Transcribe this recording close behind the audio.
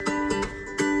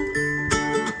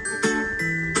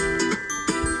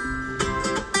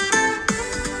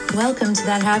Welcome to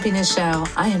That Happiness Show.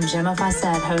 I am Gemma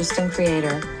Fawcett, host and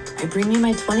creator. I bring you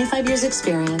my 25 years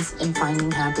experience in finding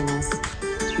happiness.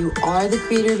 You are the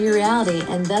creator of your reality,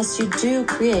 and thus you do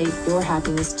create your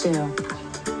happiness too.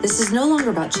 This is no longer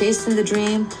about chasing the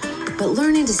dream, but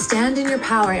learning to stand in your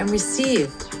power and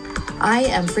receive. I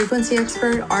am frequency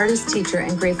expert, artist, teacher,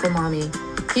 and grateful mommy,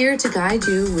 here to guide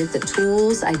you with the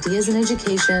tools, ideas, and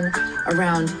education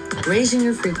around raising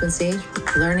your frequency,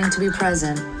 learning to be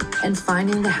present, and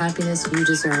finding the happiness you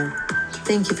deserve.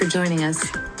 Thank you for joining us.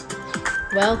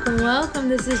 Welcome.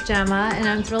 This is Gemma, and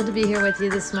I'm thrilled to be here with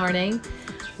you this morning.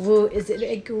 Woo, is it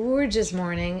a gorgeous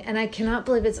morning? And I cannot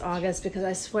believe it's August because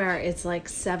I swear it's like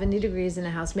 70 degrees in the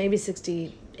house, maybe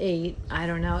 68. I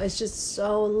don't know. It's just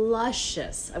so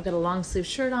luscious. I've got a long sleeve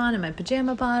shirt on and my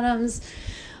pajama bottoms.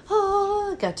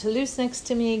 Oh, got Toulouse next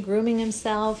to me, grooming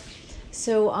himself.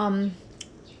 So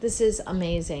this is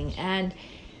amazing. And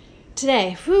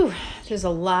today, there's a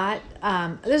lot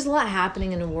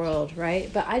happening in the world,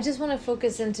 right? But I just want to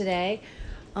focus in today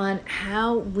on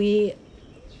how we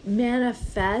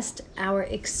manifest our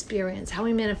experience, how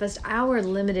we manifest our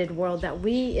limited world that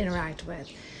we interact with.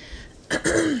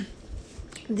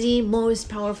 The most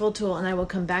powerful tool, and I will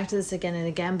come back to this again and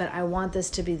again, but I want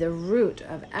this to be the root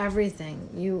of everything.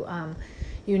 You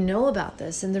know about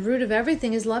this, and the root of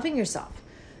everything is loving yourself.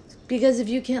 Because if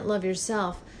you can't love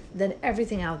yourself, then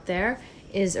everything out there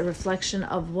is a reflection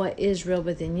of what is real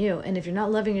within you. And if you're not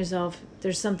loving yourself,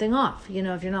 there's something off. You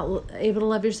know, if you're not able to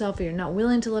love yourself, or you're not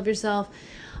willing to love yourself,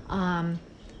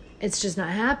 it's just not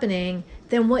happening,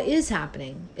 then what is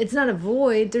happening? It's not a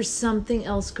void, there's something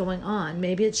else going on.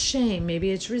 Maybe it's shame,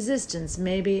 maybe it's resistance,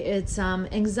 maybe it's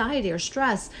anxiety or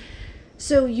stress.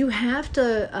 So you have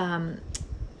to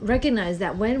recognize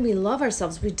that when we love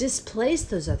ourselves, we displace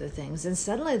those other things. And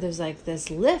suddenly there's like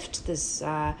this lift, this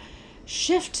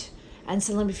shift, and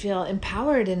suddenly we feel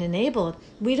empowered and enabled.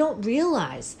 We don't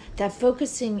realize that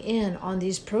focusing in on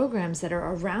these programs that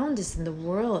are around us in the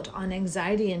world, on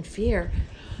anxiety and fear,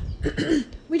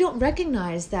 we don't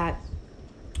recognize that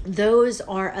those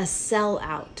are a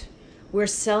sellout. We're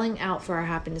selling out for our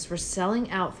happiness. We're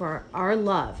selling out for our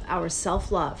love, our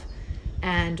self-love,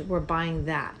 and we're buying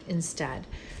that instead.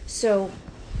 So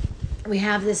we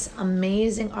have this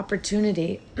amazing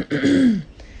opportunity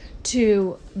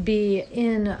to be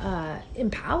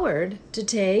empowered to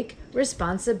take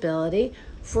responsibility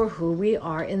for who we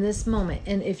are in this moment.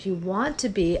 And if you want to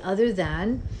be other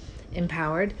than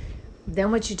empowered,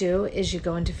 then what you do is you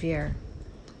go into fear.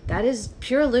 That is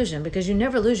pure illusion, because you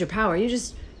never lose your power. You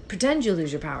just pretend you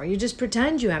lose your power. You just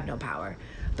pretend you have no power.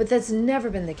 But that's never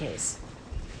been the case.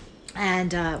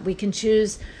 And we can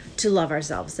choose to love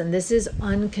ourselves. And this is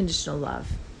unconditional love.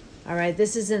 All right,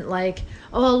 this isn't like,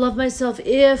 oh, I'll love myself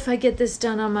if I get this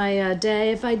done on my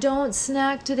day. If I don't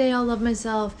snack today, I'll love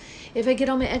myself. If I get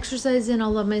all my exercise in,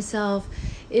 I'll love myself.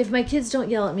 If my kids don't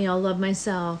yell at me, I'll love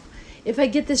myself. If I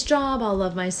get this job, I'll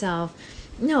love myself.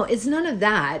 No, it's none of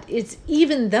that. It's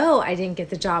even though I didn't get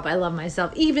the job, I love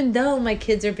myself. Even though my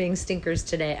kids are being stinkers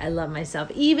today, I love myself.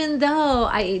 Even though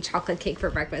I ate chocolate cake for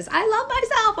breakfast, I love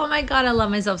myself. Oh my God, I love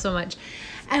myself so much.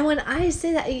 And when I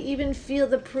say that, I even feel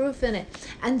the proof in it.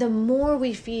 And the more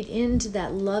we feed into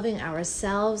that loving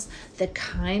ourselves, the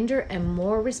kinder and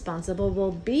more responsible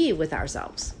we'll be with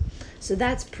ourselves. So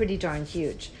that's pretty darn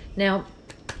huge. Now,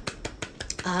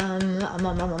 so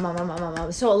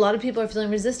a lot of people are feeling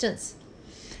resistance.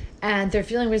 And they're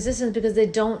feeling resistance because they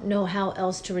don't know how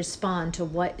else to respond to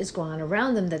what is going on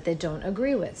around them that they don't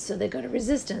agree with. So they go to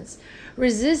resistance.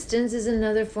 Resistance is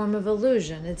another form of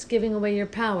illusion. It's giving away your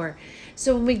power.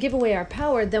 So when we give away our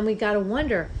power, then we got to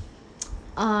wonder.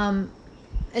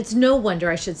 It's no wonder,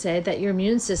 I should say, that your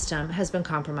immune system has been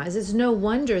compromised. It's no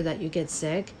wonder that you get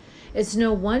sick. It's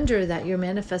no wonder that you're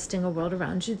manifesting a world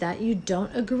around you that you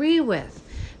don't agree with.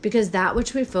 Because that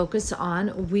which we focus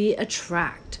on, we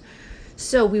attract.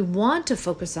 So we want to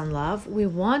focus on love. We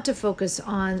want to focus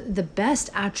on the best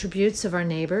attributes of our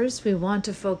neighbors. We want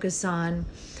to focus on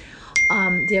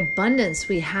the abundance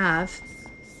we have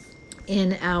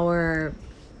in our,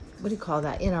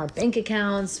 in our bank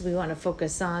accounts. We want to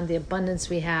focus on the abundance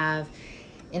we have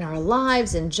in our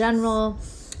lives in general.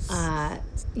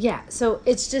 So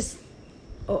it's just,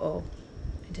 I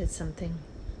did something.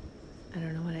 I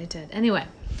don't know what I did. Anyway.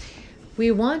 We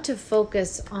want to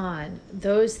focus on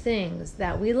those things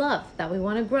that we love, that we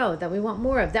want to grow, that we want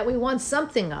more of, that we want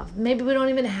something of. Maybe we don't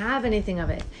even have anything of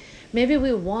it. Maybe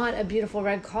we want a beautiful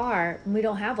red car and we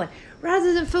don't have one.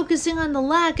 Rather than focusing on the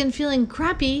lack and feeling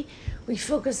crappy, we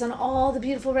focus on all the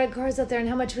beautiful red cars out there and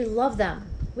how much we love them.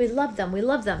 We love them. We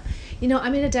love them. You know, I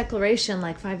made a declaration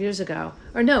like 5 years ago,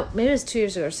 or no, maybe it was 2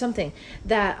 years ago or something,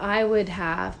 that I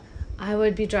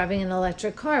would be driving an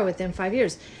electric car within 5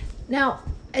 years. Now,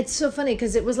 it's so funny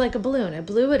because it was like a balloon. I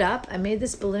blew it up. I made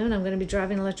this balloon. I'm going to be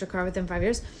driving an electric car within 5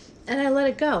 years. And I let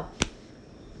it go.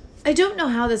 I don't know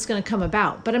how that's going to come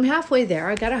about, but I'm halfway there.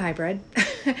 I got a hybrid.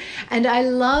 And I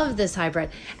love this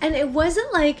hybrid. And it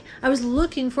wasn't like I was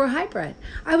looking for a hybrid.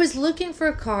 I was looking for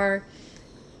a car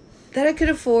that I could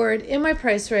afford in my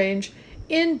price range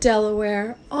in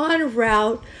Delaware en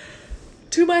route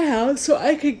to my house so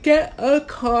I could get a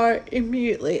car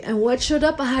immediately. And what showed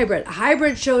up? A hybrid. A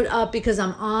hybrid showed up because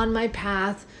I'm on my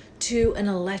path to an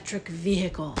electric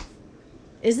vehicle.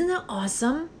 Isn't that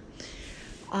awesome?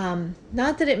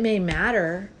 Not that it may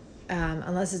matter,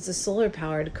 unless it's a solar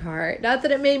powered car. Not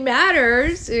that it may matter.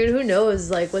 Who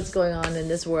knows like what's going on in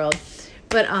this world.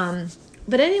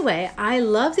 But anyway, I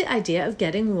love the idea of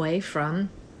getting away from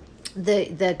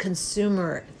the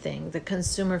consumer thing, the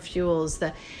consumer fuels.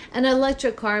 An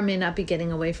electric car may not be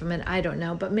getting away from it. I don't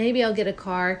know. But maybe I'll get a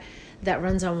car that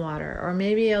runs on water. Or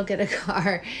maybe I'll get a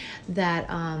car that,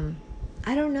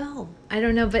 I don't know.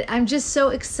 But I'm just so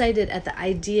excited at the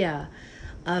idea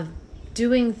of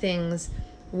doing things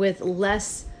with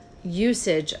less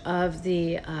usage of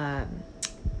the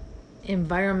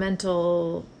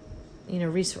environmental,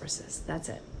 resources. That's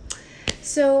it.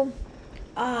 So,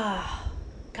 God,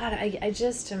 I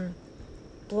just am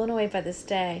blown away by this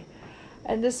day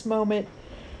and this moment.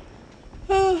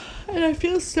 And I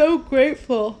feel so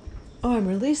grateful. Oh, I'm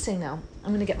releasing now. I'm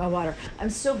going to get my water.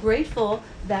 I'm so grateful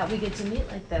that we get to meet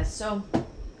like this. So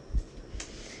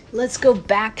let's go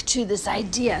back to this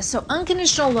idea. So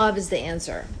unconditional love is the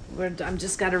answer. I'm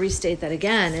just got to restate that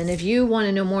again. And if you want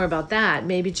to know more about that,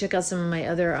 maybe check out some of my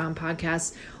other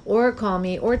podcasts, or call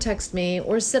me, or text me,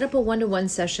 or set up a one-to-one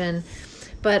session.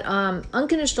 But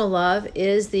unconditional love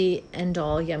is the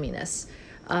end-all yumminess.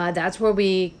 That's where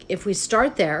if we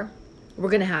start there, we're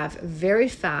going to have very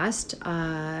fast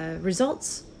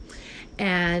results.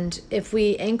 And if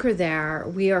we anchor there,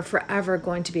 we are forever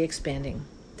going to be expanding.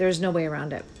 There's no way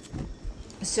around it.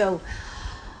 So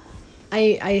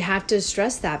I have to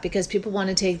stress that because people want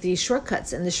to take these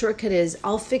shortcuts, and the shortcut is,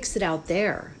 I'll fix it out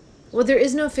there. Well, there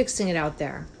is no fixing it out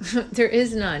there. There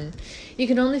is none. You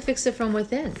can only fix it from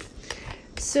within.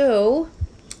 So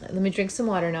let me drink some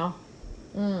water now.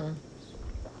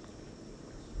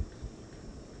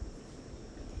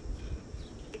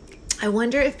 I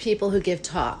wonder if people who give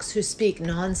talks, who speak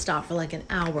nonstop for like an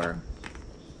hour,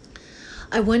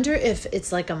 I wonder if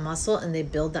it's like a muscle and they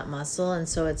build that muscle and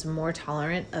so it's more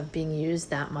tolerant of being used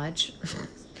that much.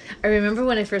 I remember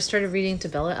when I first started reading to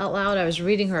Bella out loud, I was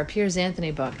reading her a Piers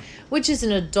Anthony book, which is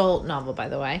an adult novel, by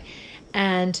the way.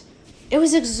 And it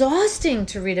was exhausting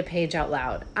to read a page out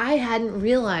loud. I hadn't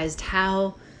realized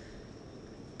how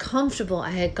comfortable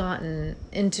I had gotten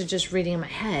into just reading in my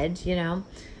head,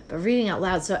 but reading out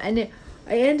loud. So I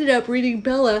ended up reading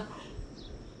Bella,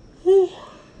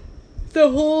 the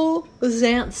whole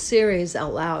Xanth series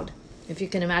out loud. If you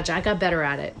can imagine, I got better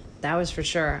at it. That was for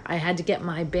sure. I had to get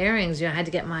my bearings. I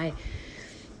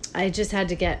just had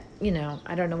to get,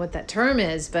 I don't know what that term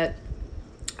is, but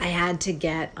I had to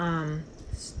get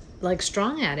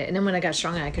strong at it. And then when I got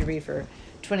strong, I could read for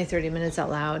 20, 30 minutes out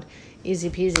loud. Easy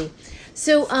peasy.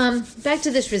 So back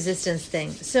to this resistance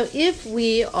thing. So if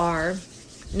we are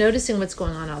noticing what's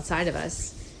going on outside of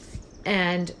us,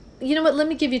 and you know what, let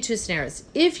me give you two scenarios.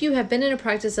 If you have been in a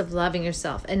practice of loving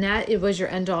yourself and that it was your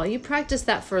end all, you practice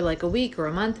that for like a week or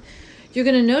a month, you're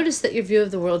going to notice that your view of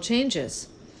the world changes.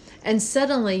 And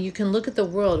suddenly you can look at the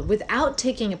world without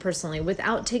taking it personally,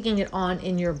 without taking it on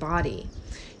in your body.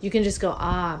 You can just go,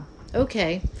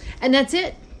 okay. And that's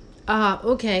it.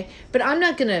 Okay. But I'm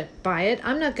not going to buy it.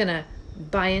 I'm not going to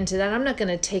buy into that. I'm not going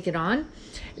to take it on.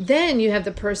 Then you have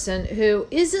the person who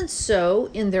isn't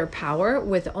so in their power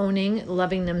with owning,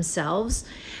 loving themselves.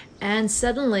 And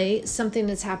suddenly something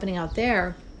that's happening out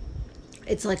there,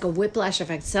 it's like a whiplash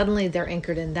effect. Suddenly they're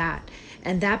anchored in that.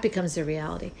 And that becomes their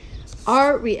reality.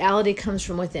 Our reality comes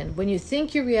from within. When you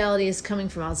think your reality is coming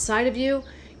from outside of you,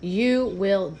 you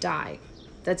will die.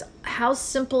 That's how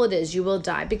simple it is. You will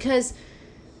die because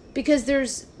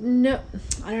there's no,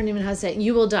 I don't even know how to say it.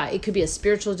 You will die. It could be a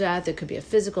spiritual death. It could be a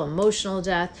physical, emotional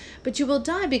death. But you will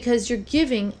die because you're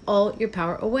giving all your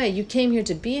power away. You came here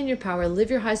to be in your power,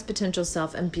 live your highest potential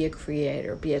self, and be a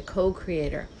creator, be a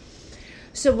co-creator.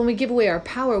 So when we give away our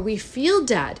power, we feel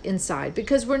dead inside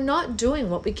because we're not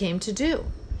doing what we came to do.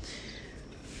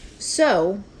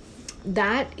 So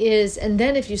that is, and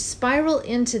then if you spiral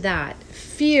into that,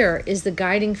 fear is the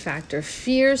guiding factor.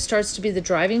 Fear starts to be the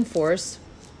driving force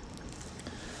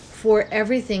for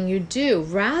everything you do,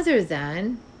 rather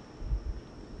than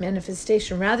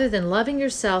manifestation, rather than loving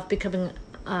yourself, becoming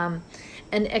an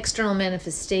external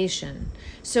manifestation.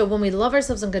 So when we love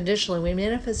ourselves unconditionally, we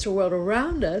manifest a world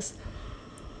around us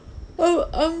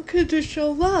of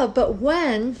unconditional love. But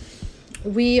when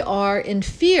we are in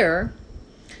fear,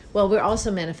 well, we're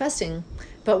also manifesting,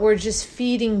 but we're just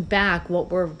feeding back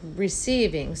what we're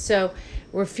receiving. So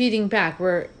we're feeding back,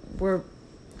 we're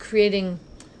creating,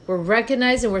 we're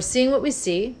recognizing, we're seeing what we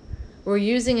see. We're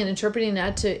using and interpreting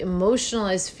that to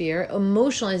emotionalize fear,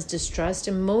 emotionalize distrust,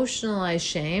 emotionalize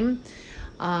shame,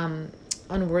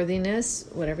 unworthiness,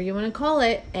 whatever you want to call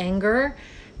it, anger.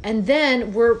 And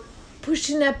then we're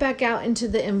pushing that back out into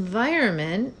the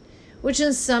environment, which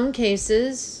in some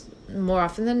cases, more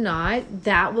often than not,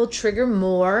 that will trigger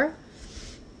more.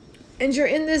 And you're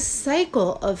in this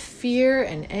cycle of fear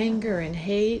and anger and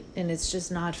hate, and it's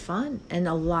just not fun, and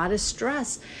a lot of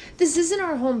stress. This isn't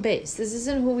our home base. This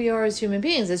isn't who we are as human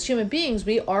beings. As human beings,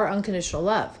 we are unconditional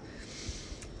love.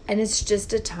 And it's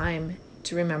just a time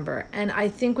to remember. And I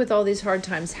think with all these hard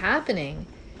times happening,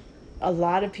 a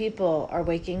lot of people are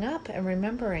waking up and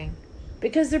remembering,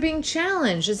 because they're being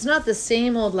challenged. It's not the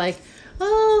same old like,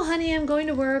 oh, honey, I'm going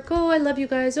to work. Oh, I love you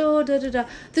guys. Oh, da, da, da.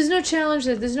 There's no challenge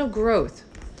there. There's no growth.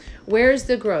 Where's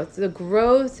the growth? The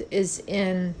growth is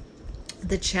in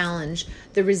the challenge,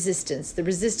 the resistance. The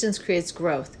resistance creates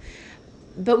growth.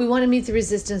 But we want to meet the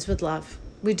resistance with love.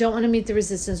 We don't want to meet the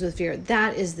resistance with fear.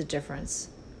 That is the difference.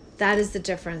 That is the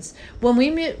difference. When we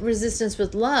meet resistance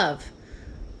with love,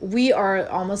 we are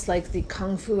almost like the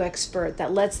kung fu expert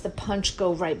that lets the punch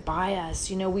go right by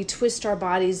us. You know, we twist our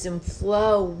bodies and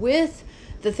flow with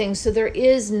the thing. So there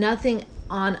is nothing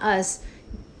on us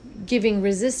giving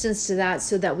resistance to that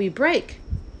so that we break.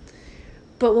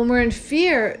 But when we're in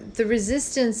fear, the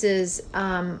resistance is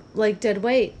like dead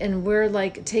weight, and we're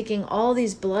like taking all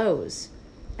these blows,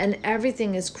 and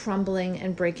everything is crumbling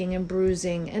and breaking and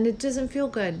bruising, and it doesn't feel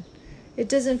good. It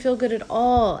doesn't feel good at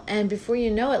all. And before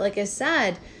you know it, like I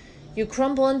said, you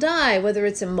crumble and die, whether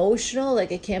it's emotional,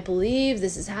 like I can't believe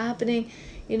this is happening.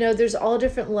 You know, there's all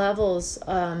different levels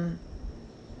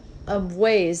of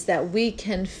ways that we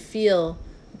can feel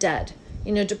dead.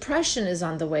 You know, depression is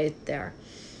on the way there.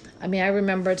 I mean, I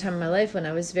remember a time in my life when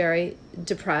I was very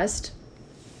depressed,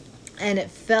 and I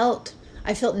felt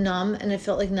numb, and it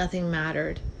felt like nothing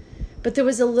mattered. But there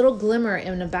was a little glimmer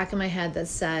in the back of my head that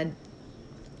said,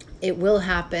 it will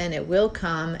happen, it will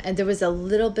come. And there was a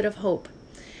little bit of hope.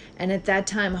 And at that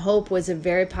time, hope was a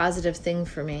very positive thing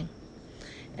for me.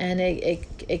 And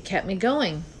it kept me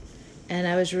going. And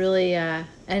I was really, and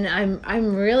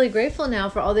I'm really grateful now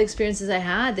for all the experiences I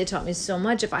had. They taught me so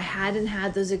much. If I hadn't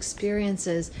had those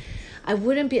experiences, I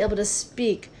wouldn't be able to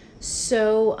speak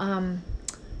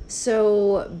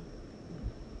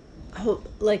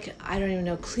like, I don't even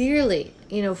know, clearly,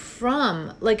 you know,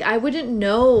 from, like, I wouldn't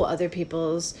know other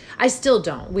people's, I still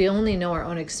don't. We only know our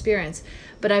own experience.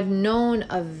 But I've known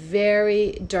a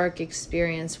very dark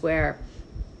experience where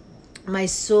my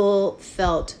soul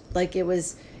felt like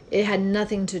it had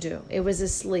nothing to do. It was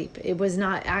asleep. It was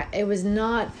not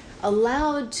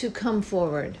allowed to come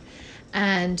forward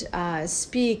and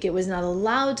speak. It was not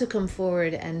allowed to come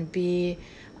forward and be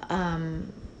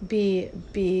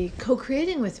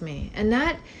co-creating with me. And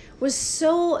that was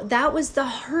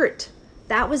the hurt.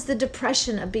 That was the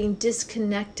depression of being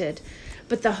disconnected.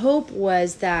 But the hope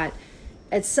was that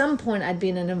at some point I'd be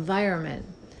in an environment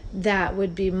that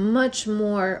would be much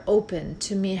more open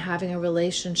to me having a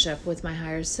relationship with my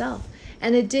higher self.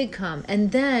 And it did come.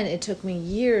 And then it took me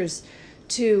years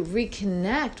to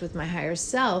reconnect with my higher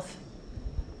self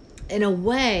in a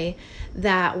way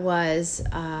that was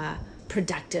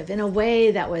productive, in a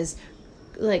way that was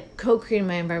like co-creating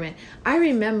my environment. I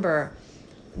remember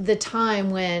the time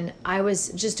when I was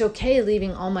just okay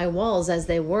leaving all my walls as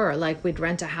they were. Like, we'd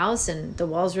rent a house and the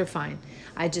walls were fine.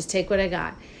 I'd just take what I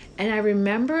got. And I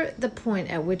remember the point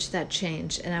at which that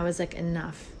changed, and I was like,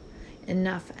 enough. And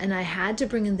I had to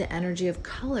bring in the energy of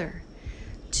color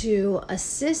to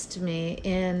assist me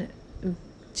in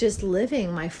just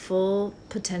living my full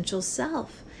potential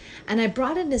self. And I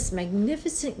brought in this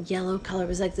magnificent yellow color. It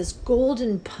was like this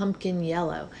golden pumpkin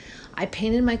yellow. I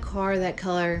painted my car that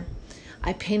color.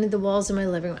 I painted the walls in my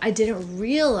living room. I didn't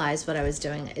realize what I was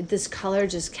doing. This color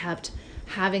just kept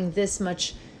having this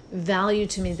much value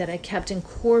to me that I kept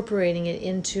incorporating it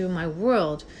into my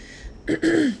world.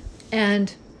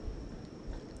 And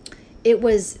it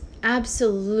was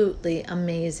absolutely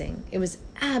amazing. It was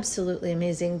absolutely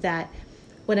amazing that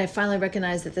when I finally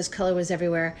recognized that this color was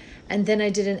everywhere. And then I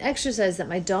did an exercise that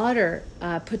my daughter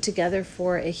put together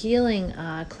for a healing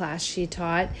class she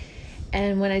taught.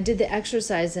 And when I did the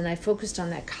exercise and I focused on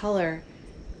that color,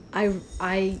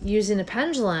 I using a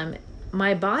pendulum,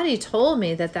 my body told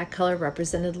me that color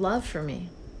represented love for me.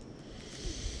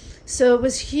 So it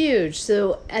was huge.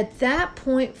 So at that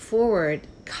point forward,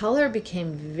 color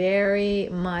became very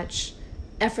much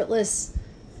effortless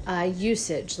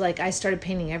usage. Like I started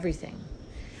painting everything.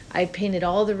 I painted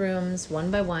all the rooms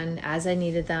one by one as I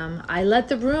needed them. I let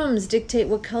the rooms dictate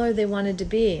what color they wanted to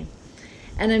be.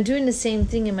 And I'm doing the same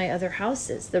thing in my other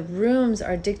houses. The rooms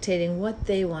are dictating what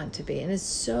they want to be. And it's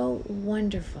so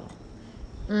wonderful.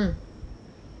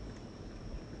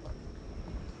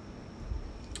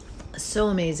 So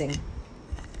amazing.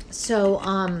 So,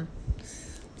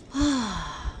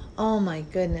 oh my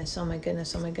goodness.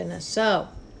 So,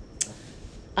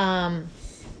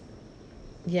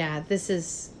 yeah, this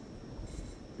is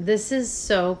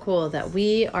so cool that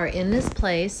we are in this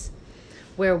place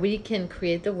where we can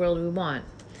create the world we want.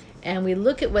 And we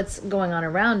look at what's going on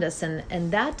around us,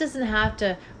 and that doesn't have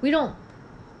to, we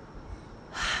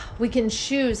can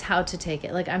choose how to take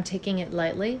it. Like I'm taking it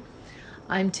lightly.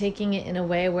 I'm taking it in a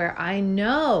way where I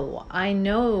know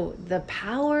the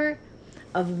power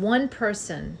of one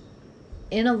person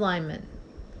in alignment,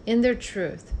 in their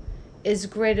truth, is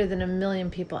greater than 1 million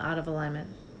people out of alignment.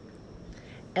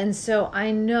 And so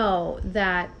I know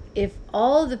that if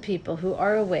all the people who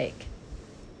are awake,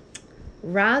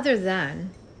 rather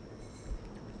than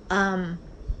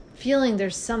feeling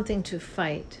there's something to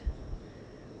fight,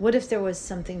 what if there was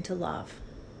something to love?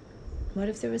 What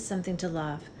if there was something to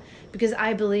love? Because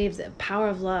I believe that power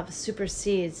of love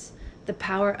supersedes the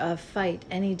power of fight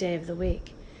any day of the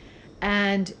week.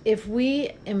 And if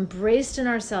we embraced in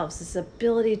ourselves this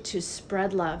ability to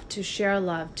spread love, to share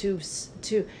love, to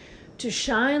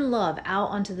shine love out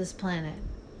onto this planet,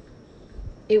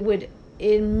 it would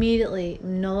immediately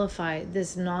nullify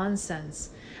this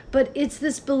nonsense. But it's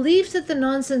this belief that the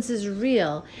nonsense is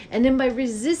real, and then by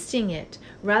resisting it,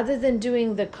 rather than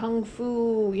doing the kung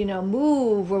fu,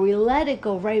 move where we let it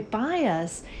go right by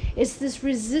us, it's this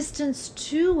resistance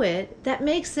to it that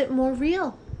makes it more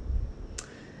real.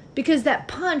 Because that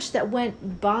punch that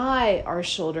went by our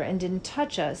shoulder and didn't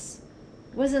touch us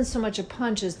wasn't so much a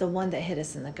punch as the one that hit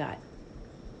us in the gut.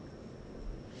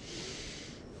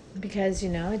 Because,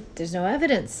 there's no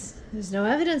evidence. There's no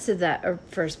evidence of that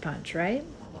first punch, right?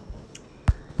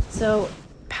 So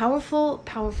powerful,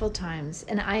 powerful times.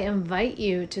 And I invite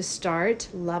you to start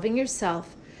loving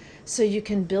yourself so you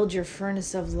can build your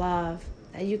furnace of love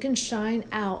that you can shine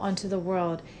out onto the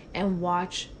world and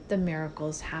watch the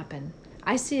miracles happen.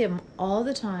 I see them all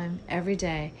the time, every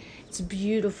day. It's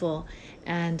beautiful.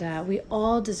 And we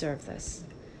all deserve this.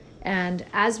 And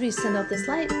as we send out this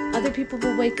light, other people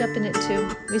will wake up in it too.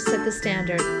 We set the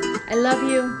standard. I love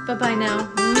you. Bye-bye now.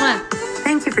 Mwah.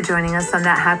 Thank you for joining us on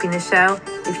That Happiness Show.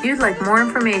 If you'd like more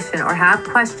information or have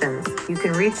questions, you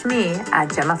can reach me at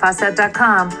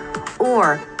GemmaFawcett.com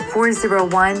or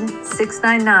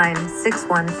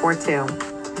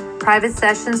 401-699-6142. Private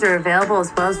sessions are available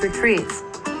as well as retreats.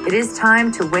 It is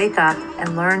time to wake up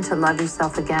and learn to love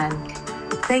yourself again.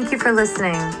 Thank you for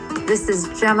listening. This is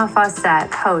Gemma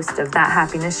Fawcett, host of That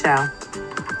Happiness Show.